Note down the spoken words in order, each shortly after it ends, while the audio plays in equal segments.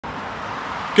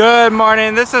Good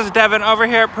morning, this is Devin over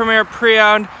here at Premier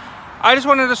Pre-Owned. I just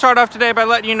wanted to start off today by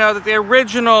letting you know that the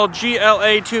original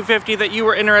GLA 250 that you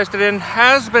were interested in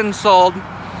has been sold.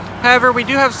 However, we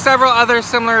do have several other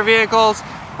similar vehicles.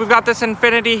 We've got this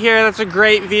Infiniti here, that's a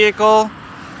great vehicle.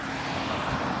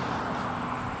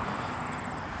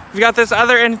 We've got this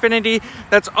other Infiniti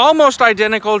that's almost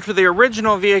identical to the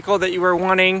original vehicle that you were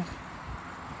wanting.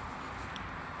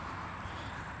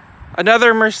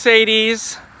 Another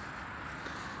Mercedes.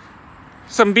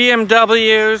 Some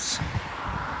BMWs,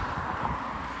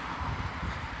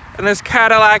 and this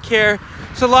Cadillac here.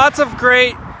 So lots of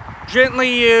great,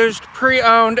 gently used,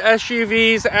 pre-owned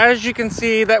SUVs, as you can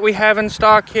see, that we have in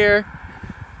stock here.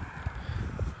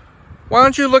 Why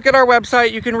don't you look at our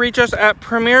website? You can reach us at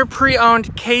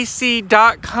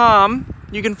premierpreownedkc.com.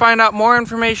 You can find out more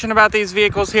information about these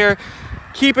vehicles here.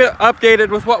 Keep it updated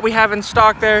with what we have in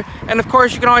stock there. And of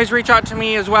course, you can always reach out to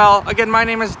me as well. Again, my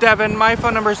name is Devin. My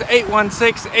phone number is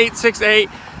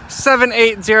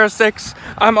 816-868-7806.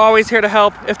 I'm always here to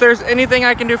help. If there's anything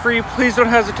I can do for you, please don't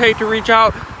hesitate to reach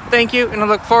out. Thank you, and I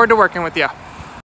look forward to working with you.